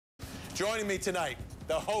Joining me tonight,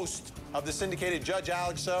 the host of the syndicated Judge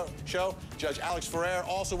Alex show, Judge Alex Ferrer.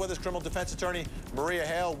 Also with us, criminal defense attorney Maria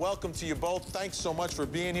Hale. Welcome to you both. Thanks so much for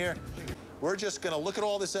being here. We're just going to look at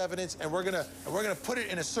all this evidence, and we're going to put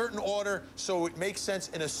it in a certain order so it makes sense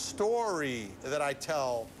in a story that I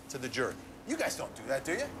tell to the jury. You guys don't do that,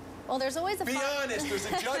 do you? Well, there's always a... Be honest, there's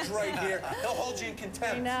a judge right here. He'll hold you in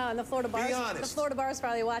contempt. I know, and the Florida bar is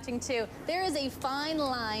probably watching too. There is a fine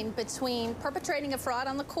line between perpetrating a fraud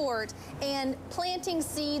on the court and planting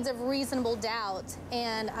seeds of reasonable doubt.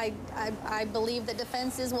 And I believe that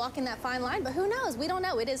defense is walking that fine line, but who knows? We don't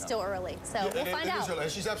know. It is still early, so we'll find out.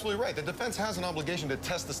 She's absolutely right. The defense has an obligation to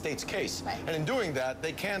test the state's case. Right. And in doing that,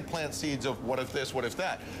 they can plant seeds of what if this, what if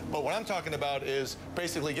that. But what I'm talking about is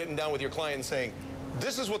basically getting down with your client and saying,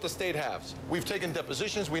 this is what the state has. We've taken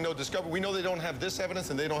depositions, we know they don't have this evidence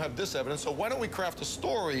and they don't have this evidence, so why don't we craft a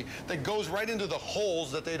story that goes right into the holes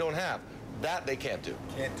that they don't have? That they can't do.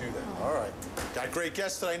 Can't do that. All right. Got great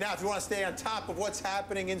guests tonight. Now, if you want to stay on top of what's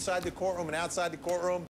happening inside the courtroom and outside the courtroom,